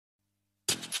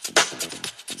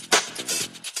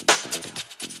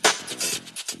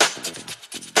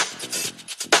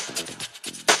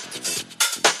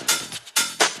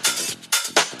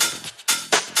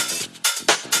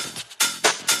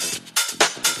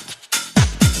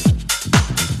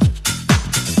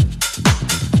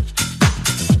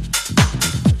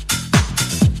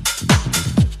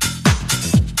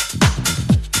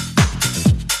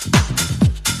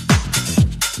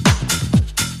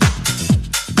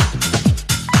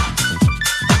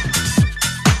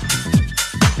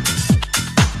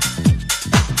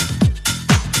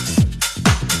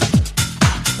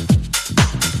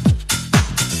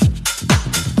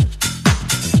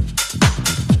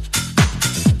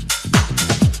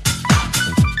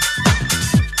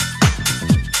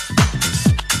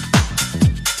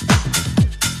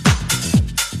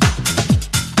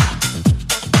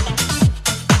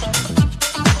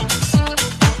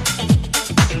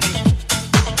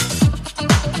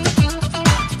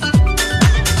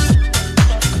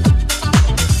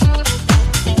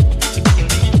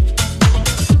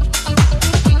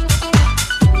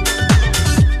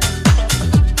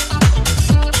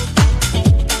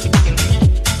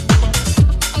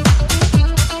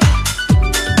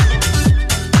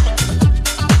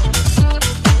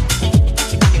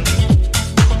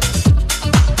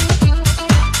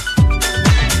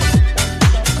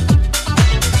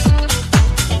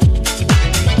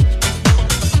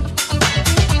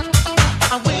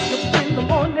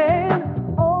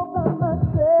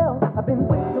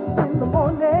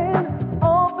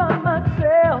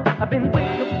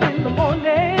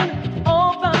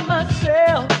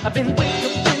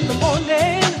the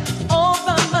morning all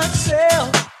by myself.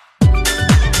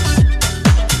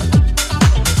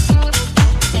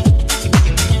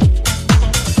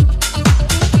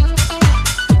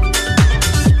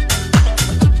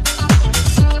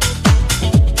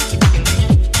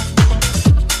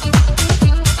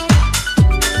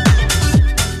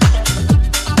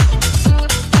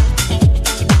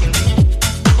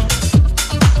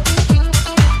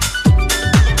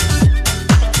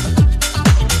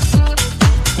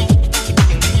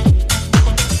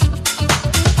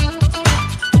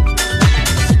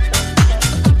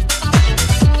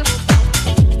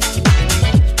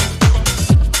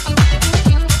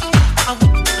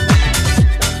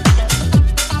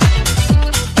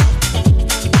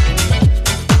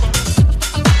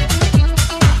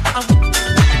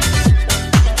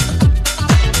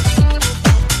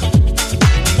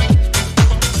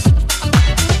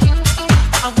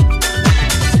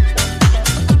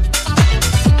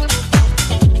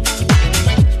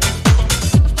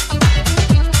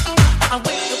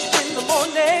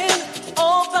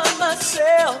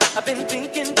 I've been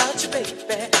thinking about you, baby.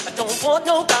 I don't want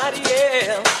nobody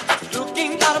else.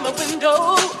 Looking out of my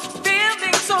window,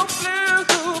 feeling so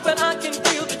blue, but I can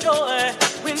feel the joy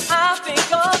when I think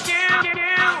of you.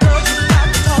 Girl, you got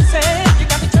me tossing, you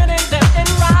got me turning left and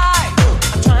right.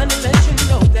 I'm trying to let you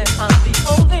know that I'm the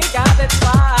only guy that's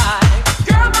right.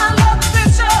 Girl, my love is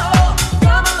special.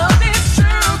 Girl, my love is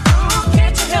true.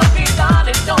 Can't you help me,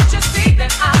 darling? Don't you see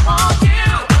that I want you?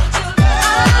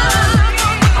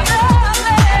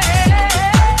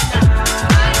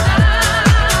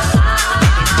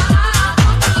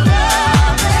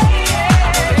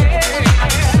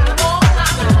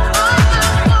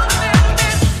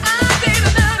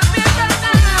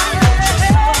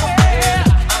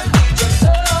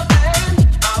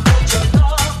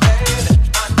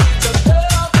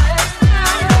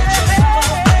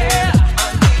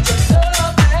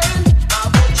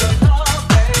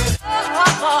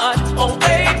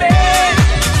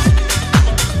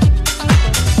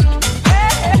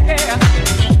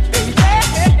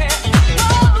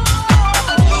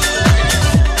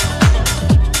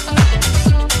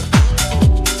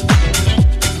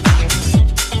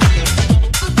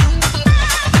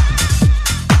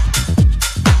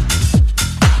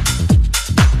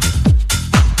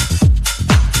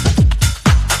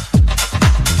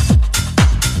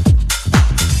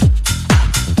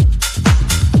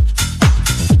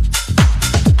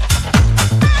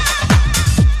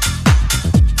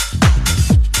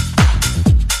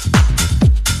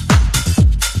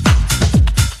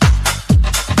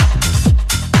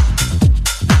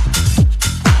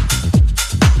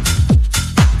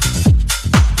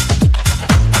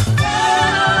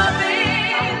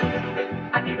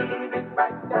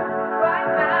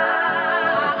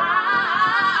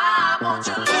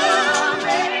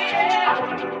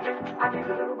 I need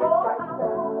a little more.